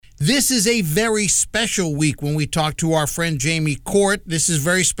This is a very special week when we talk to our friend Jamie Court. This is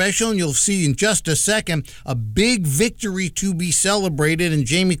very special, and you'll see in just a second a big victory to be celebrated. And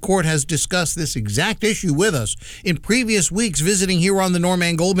Jamie Court has discussed this exact issue with us in previous weeks, visiting here on the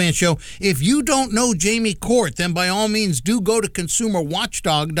Norman Goldman Show. If you don't know Jamie Court, then by all means do go to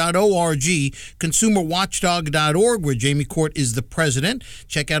consumerwatchdog.org, consumerwatchdog.org, where Jamie Court is the president.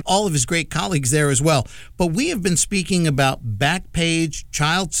 Check out all of his great colleagues there as well. But we have been speaking about Backpage,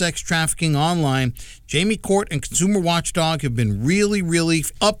 child sex trafficking online. Jamie Court and Consumer Watchdog have been really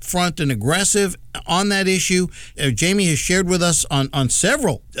upfront and aggressive on that issue. Jamie has shared with us on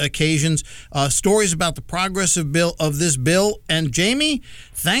several occasions stories about the progress of this bill. And Jamie,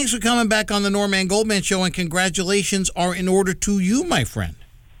 thanks for coming back on the Norman Goldman Show, and congratulations are in order to you, my friend.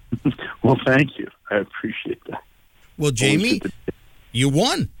 Well, thank you. I appreciate that. Well, Jamie, you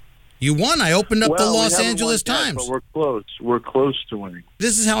won. You won. I opened up the Los Angeles Times. But we're close. We're close to winning.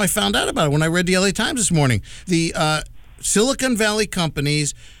 This is how I found out about it when I read the LA Times this morning. The Silicon Valley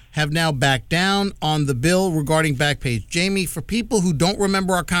companies have now backed down on the bill regarding Backpage. Jamie, for people who don't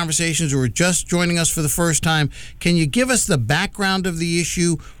remember our conversations or are just joining us for the first time, can you give us the background of the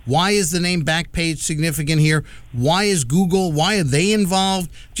issue? Why is the name Backpage significant here? Why is Google? Why are they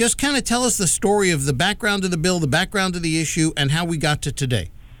involved? Just kind of tell us the story of the background of the bill, the background of the issue, and how we got to today.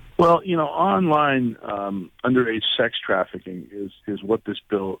 Well, online underage sex trafficking is what this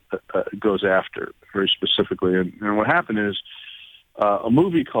bill goes after very specifically. And what happened is a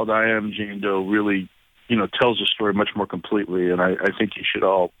movie called I Am Jane Doe really, tells the story much more completely. And I think you should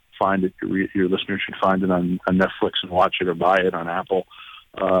all find it. Your listeners should find it on Netflix and watch it, or buy it on Apple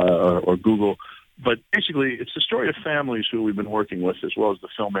or Google. But basically, it's the story of families who we've been working with, as well as the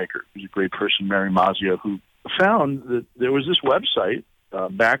filmmaker, who's a great person, Mary Mazia, who found that there was this website,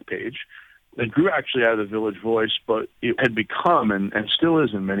 Backpage, that grew actually out of the Village Voice, but it had become, and still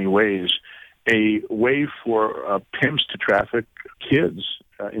is in many ways, a way for pimps to traffic kids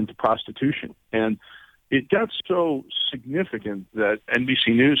into prostitution. And it got so significant that NBC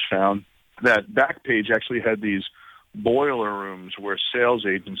News found that Backpage actually had these boiler rooms where sales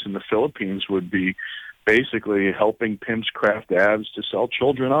agents in the Philippines would be basically helping pimps craft ads to sell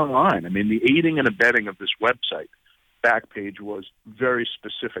children online. I mean, the aiding and abetting of this website, Backpage, was very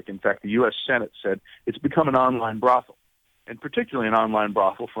specific. In fact, the U.S. Senate said it's become an online brothel, and particularly an online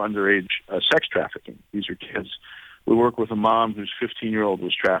brothel for underage sex trafficking. These are kids. We work with a mom whose 15-year-old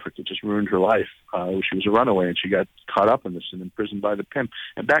was trafficked. It just ruined her life. She was a runaway, and she got caught up in this and imprisoned by the pimp.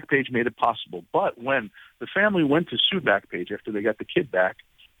 And Backpage made it possible. But when the family went to sue Backpage after they got the kid back,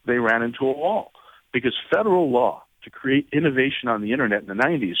 they ran into a wall, because federal law to create innovation on the Internet in the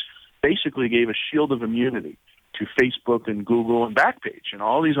 90s basically gave a shield of immunity to Facebook and Google and Backpage and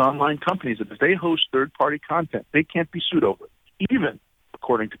all these online companies that if they host third-party content, they can't be sued over it, even,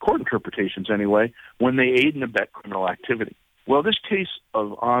 according to court interpretations anyway, when they aid and abet criminal activity. Well, this case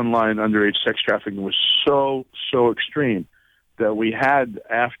of online underage sex trafficking was so extreme that we had,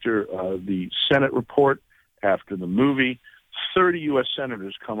 after the Senate report, after the movie, 30 U.S.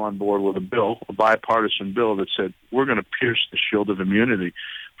 senators come on board with a bill, a bipartisan bill, that said we're going to pierce the shield of immunity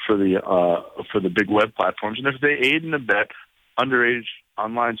for the big web platforms, and if they aid and abet underage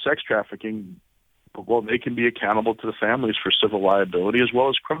online sex trafficking, well, they can be accountable to the families for civil liability as well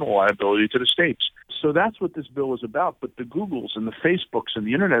as criminal liability to the states. So that's what this bill was about. But the Googles and the Facebooks and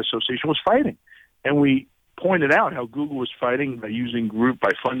the Internet Association was fighting, and we pointed out how Google was fighting by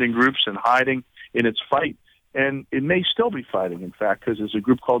funding groups and hiding in its fight. And it may still be fighting, in fact, because there's a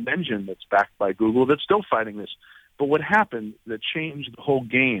group called Engine that's backed by Google that's still fighting this. But what happened that changed the whole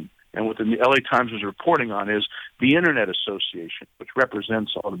game, and what the LA Times was reporting on, is the Internet Association, which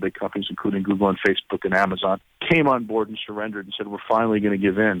represents all the big companies, including Google and Facebook and Amazon, came on board and surrendered and said, we're finally going to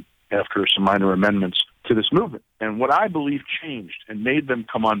give in after some minor amendments to this movement. And what I believe changed and made them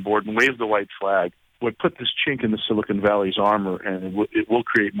come on board and wave the white flag, what put this chink in the Silicon Valley's armor, and it will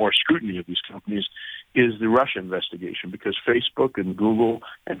create more scrutiny of these companies, is the Russia investigation, because Facebook and Google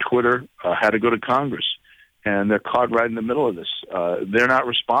and Twitter had to go to Congress. And they're caught right in the middle of this. They're not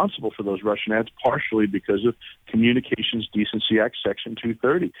responsible for those Russian ads, partially because of Communications Decency Act Section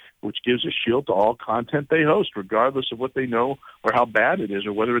 230, which gives a shield to all content they host, regardless of what they know or how bad it is,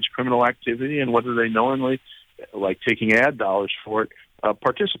 or whether it's criminal activity, and whether they knowingly, like taking ad dollars for it,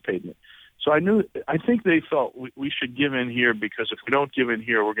 participate in it. So I think they felt we should give in here, because if we don't give in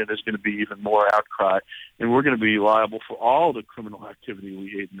here, there's going to be even more outcry, and we're going to be liable for all the criminal activity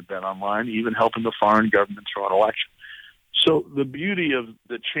we aid and abet online, even helping the foreign government throw an election. So the beauty of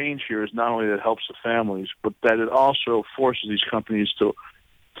the change here is not only that it helps the families, but that it also forces these companies to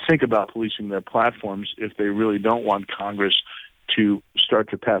think about policing their platforms if they really don't want Congress to start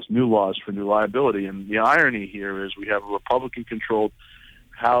to pass new laws for new liability. And the irony here is we have a Republican-controlled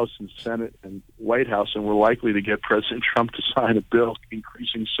House and Senate and White House, and we're likely to get President Trump to sign a bill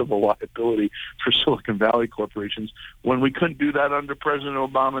increasing civil liability for Silicon Valley corporations when we couldn't do that under President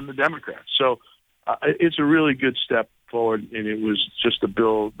Obama and the Democrats. So it's a really good step forward, and it was just a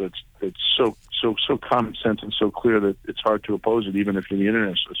bill that's so common sense and so clear that it's hard to oppose it, even if you're the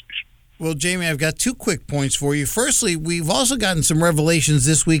Internet Association. Well, Jamie, I've got 2 quick points for you. Firstly, we've also gotten some revelations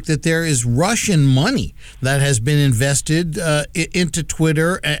this week that there is Russian money that has been invested into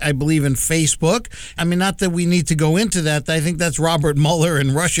Twitter, I believe in Facebook. I mean, not that we need to go into that. I think that's Robert Mueller and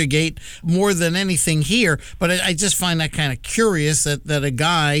Russiagate more than anything here. But I just find that kind of curious that a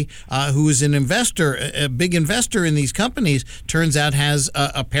guy who is an investor, a big investor in these companies, turns out has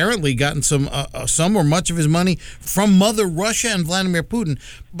apparently gotten some or much of his money from Mother Russia and Vladimir Putin.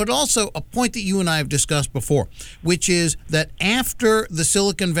 But also a point that you and I have discussed before, which is that after the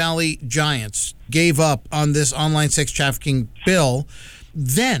Silicon Valley giants gave up on this online sex trafficking bill,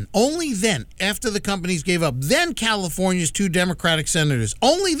 then, only then, after the companies gave up, then California's 2 Democratic senators,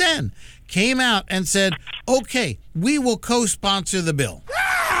 only then, came out and said, okay, we will co-sponsor the bill.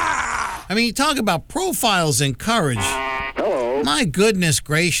 I mean, you talk about profiles and courage. Hello. My goodness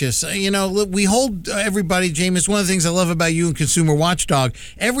gracious. We hold everybody, James, it's one of the things I love about you and Consumer Watchdog.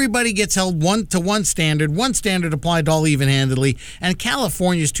 Everybody gets held one standard applied all even-handedly, and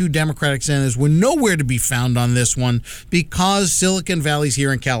California's 2 Democratic senators were nowhere to be found on this one because Silicon Valley's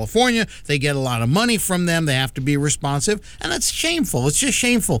here in California. They get a lot of money from them. They have to be responsive, and that's shameful. It's just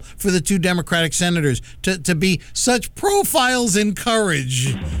shameful for the 2 Democratic senators to be such profiles in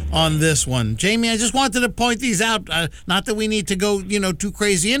courage on this one. Jamie, I just wanted to point these out. Not that we need to go, too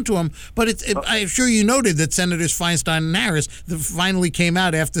crazy into them, but I'm sure you noted that Senators Feinstein and Harris finally came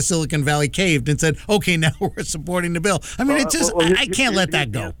out after Silicon Valley caved and said, okay, now we're supporting the bill. I mean, I can't let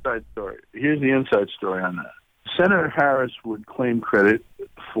that go. Here's the inside story on that. Senator Harris would claim credit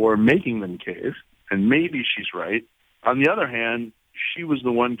for making them cave, and maybe she's right. On the other hand, she was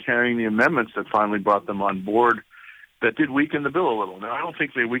the one carrying the amendments that finally brought them on board that did weaken the bill a little. Now, I don't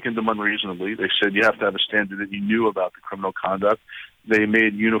think they weakened them unreasonably. They said you have to have a standard that you knew about the criminal conduct. They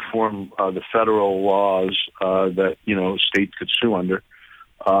made uniform the federal laws that, states could sue under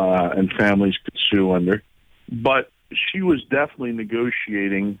and families could sue under. But she was definitely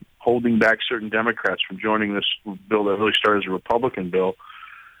negotiating, holding back certain Democrats from joining this bill that really started as a Republican bill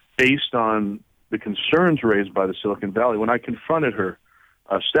based on the concerns raised by the Silicon Valley. When I confronted her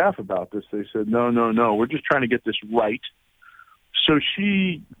staff about this, they said, no, we're just trying to get this right. So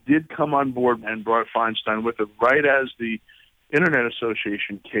she did come on board and brought Feinstein with her right as the Internet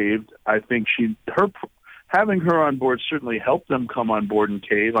Association caved. I think having her on board certainly helped them come on board and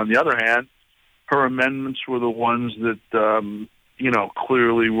cave. On the other hand, her amendments were the ones that,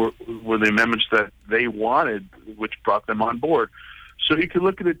 clearly were the amendments that they wanted, which brought them on board. So you could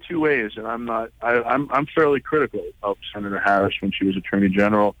look at it 2 ways, and I'm fairly critical of Senator Harris when she was Attorney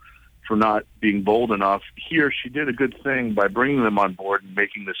General for not being bold enough. Here, she did a good thing by bringing them on board and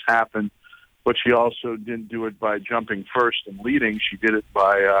making this happen, but she also didn't do it by jumping first and leading. She did it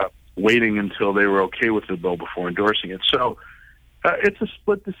by waiting until they were okay with the bill before endorsing it. So it's a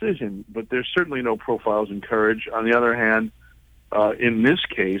split decision, but there's certainly no profiles in courage. On the other hand, in this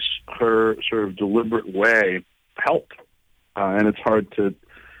case, her sort of deliberate way helped. And it's hard to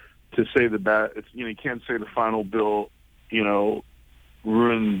say you can't say the final bill,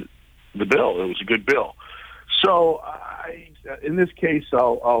 ruined the bill. It was a good bill. So in this case,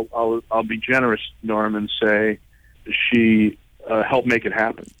 I'll be generous, Norm, and say she helped make it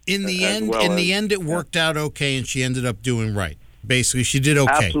happen. In the end, it worked out okay, and she ended up doing right. Basically, she did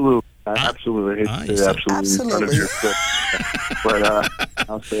okay. Absolutely. Absolutely. Absolutely. But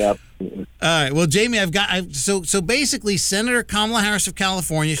I'll say absolutely. All right. Well, Jamie, so basically, Senator Kamala Harris of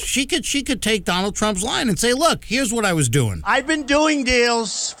California, she could take Donald Trump's line and say, look, here's what I was doing. I've been doing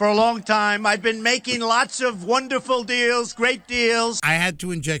deals for a long time. I've been making lots of wonderful deals, great deals. I had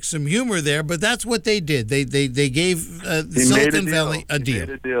to inject some humor there, but that's what they did. They gave Silicon Valley a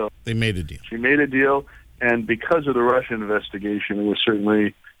deal. They made a deal. She made a deal, and because of the Russian investigation, it was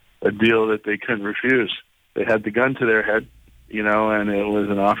certainly a deal that they couldn't refuse. They had the gun to their head, and it was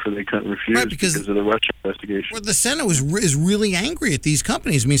an offer they couldn't refuse, right, because of the Russian investigation. Well, the Senate is really angry at these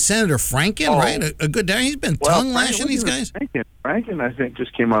companies. I mean, Senator Franken, right? A good guy. He's been tongue-lashing these guys. Franken, I think,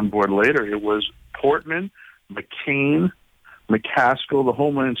 just came on board later. It was Portman, McCain, McCaskill, the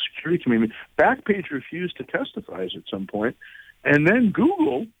Homeland Security Committee. Backpage refused to testify at some point. And then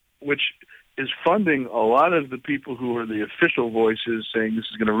Google, which is funding a lot of the people who are the official voices saying this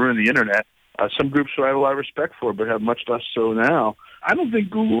is going to ruin the Internet, some groups who I have a lot of respect for, but have much less so now. I don't think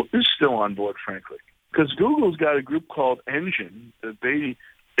Google is still on board, frankly, because Google's got a group called Engine that they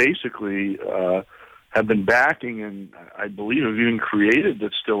basically have been backing, and I believe have even created,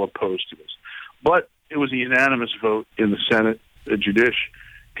 that's still opposed to this. But it was a unanimous vote in the Senate Judiciary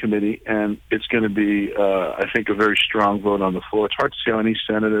Committee, and it's going to be, I think, a very strong vote on the floor. It's hard to see how any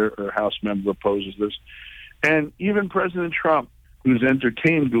senator or House member opposes this. And even President Trump, who's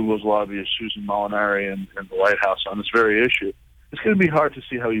entertained Google's lobbyist, Susan Molinari, and the White House on this very issue, it's going to be hard to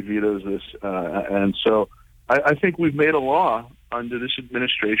see how he vetoes this. And so I think we've made a law under this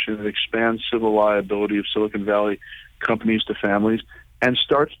administration that expands civil liability of Silicon Valley companies to families and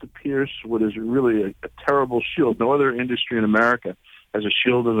starts to pierce what is really a terrible shield. No other industry in America has a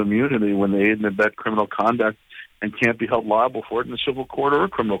shield of immunity when they aid and abet criminal conduct and can't be held liable for it in a civil court or a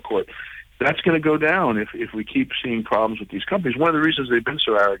criminal court. That's going to go down if we keep seeing problems with these companies. One of the reasons they've been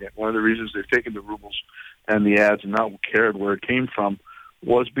so arrogant, one of the reasons they've taken the rubles and the ads and not cared where it came from,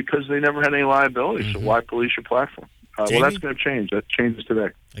 was because they never had any liability. Mm-hmm. So why police your platform? Well, that's going to change. That changes today.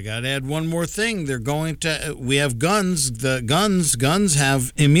 I got to add one more thing. They're going to. We have guns. The guns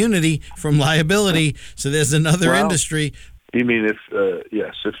have immunity from liability. So there's another industry. You mean if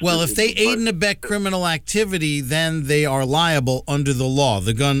yes? If they aid and abet criminal activity, then they are liable under the law.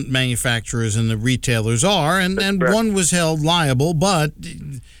 The gun manufacturers and the retailers are, and one was held liable, but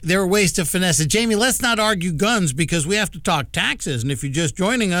there are ways to finesse it. Jamie, let's not argue guns because we have to talk taxes. And if you're just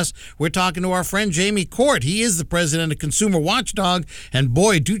joining us, we're talking to our friend Jamie Court. He is the president of Consumer Watchdog, and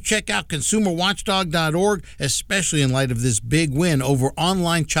boy, do check out consumerwatchdog.org, especially in light of this big win over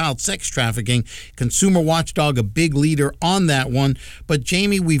online child sex trafficking. Consumer Watchdog, a big leader on that one. But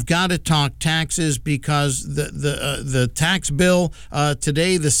Jamie, we've got to talk taxes because the tax bill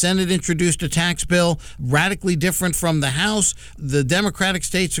today, the Senate introduced a tax bill radically different from the House. The Democratic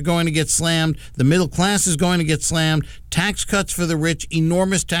states are going to get slammed. The middle class is going to get slammed. Tax cuts for the rich,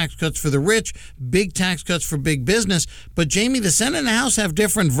 enormous tax cuts for the rich, big tax cuts for big business. But Jamie, the Senate and the House have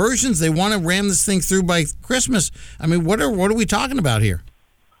different versions. They want to ram this thing through by Christmas. I mean, what are we talking about here?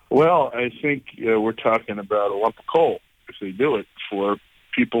 Well, I think we're talking about a lump of coal if they do it for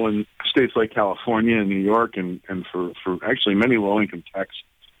people in states like California and New York and for actually many low-income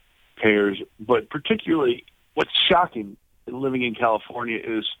taxpayers. But particularly what's shocking living in California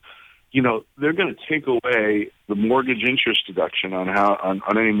is, they're going to take away the mortgage interest deduction on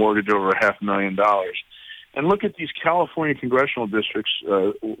any mortgage over $500,000. And look at these California congressional districts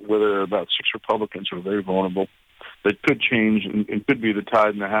where there are about 6 Republicans who are very vulnerable that could change and could be the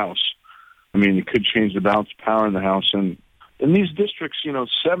tide in the House. I mean, it could change the balance of power in the House. And in these districts,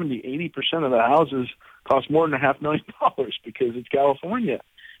 70-80% of the houses cost more than $500,000 because it's California.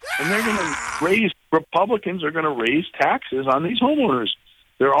 And they're going to Republicans are going to raise taxes on these homeowners.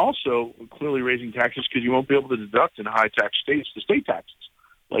 They're also clearly raising taxes because you won't be able to deduct in high-tax states the state taxes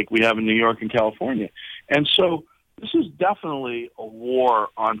like we have in New York and California. And so this is definitely a war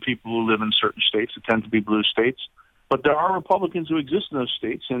on people who live in certain states that tend to be blue states. But there are Republicans who exist in those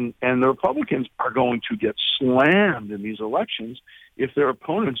states, and the Republicans are going to get slammed in these elections if their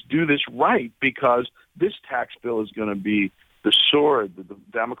opponents do this right, because this tax bill is going to be the sword, the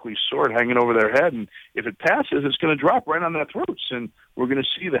Damocles sword hanging over their head. And if it passes, it's going to drop right on their throats. And we're going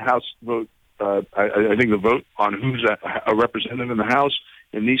to see the House vote. I think the vote on who's a representative in the House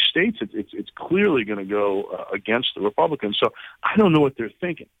in these states, it's clearly going to go against the Republicans. So I don't know what they're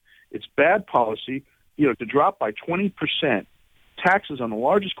thinking. It's bad policy. To drop by 20% taxes on the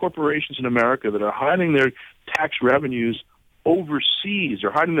largest corporations in America that are hiding their tax revenues overseas,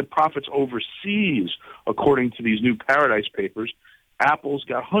 or hiding the profits overseas, according to these new Paradise Papers. Apple's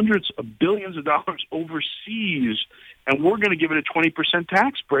got hundreds of billions of dollars overseas, and we're going to give it a 20%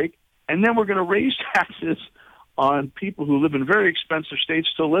 tax break, and then we're going to raise taxes on people who live in very expensive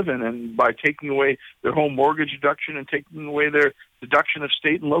states to live in, and by taking away their home mortgage deduction and taking away their deduction of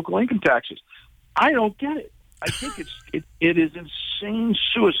state and local income taxes. I don't get it. I think it is insane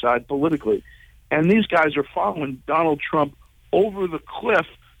suicide politically, and these guys are following Donald Trump over the cliff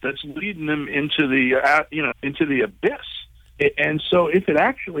that's leading them into the abyss. And so, if it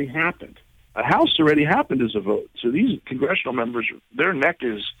actually happened, a House already happened as a vote. So these congressional members, their neck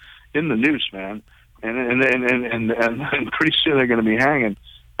is in the noose, man, and pretty soon they're going to be hanging.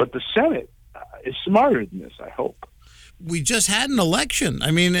 But the Senate is smarter than this, I hope. we just had an election.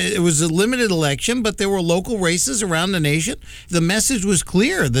 I mean, it was a limited election, but there were local races around the nation. The message was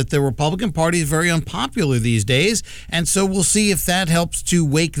clear that the Republican Party is very unpopular these days, and so we'll see if that helps to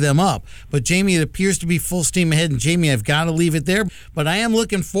wake them up. But Jamie, it appears to be full steam ahead, and Jamie, I've got to leave it there. But I am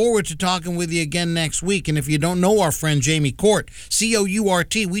looking forward to talking with you again next week. And if you don't know our friend Jamie Court,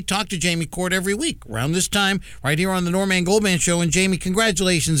 C-O-U-R-T, we talk to Jamie Court every week around this time, right here on the Norman Goldman Show. And Jamie,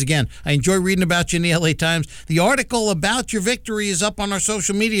 congratulations again. I enjoy reading about you in the LA Times. The article about your victory is up on our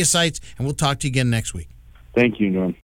social media sites, and we'll talk to you again next week. Thank you, Norm.